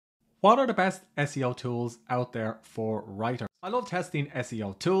What are the best SEO tools out there for writers? I love testing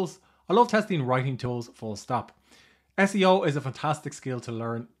SEO tools. I love testing writing tools, full stop. SEO is a fantastic skill to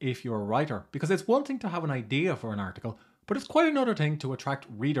learn if you're a writer, because it's one thing to have an idea for an article, but it's quite another thing to attract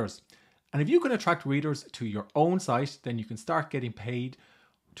readers. And if you can attract readers to your own site, then you can start getting paid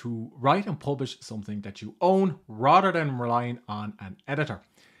to write and publish something that you own rather than relying on an editor.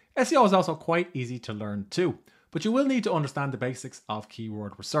 SEO is also quite easy to learn too, but you will need to understand the basics of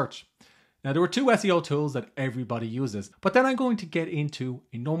keyword research. Now, there are two SEO tools that everybody uses, but then I'm going to get into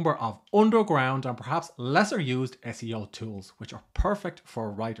a number of underground and perhaps lesser used SEO tools, which are perfect for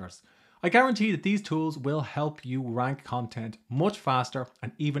writers. I guarantee that these tools will help you rank content much faster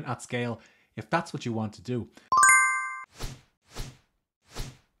and even at scale if that's what you want to do.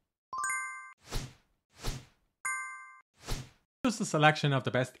 Just a selection of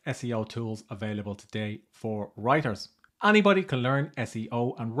the best SEO tools available today for writers. Anybody can learn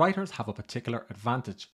SEO, and writers have a particular advantage.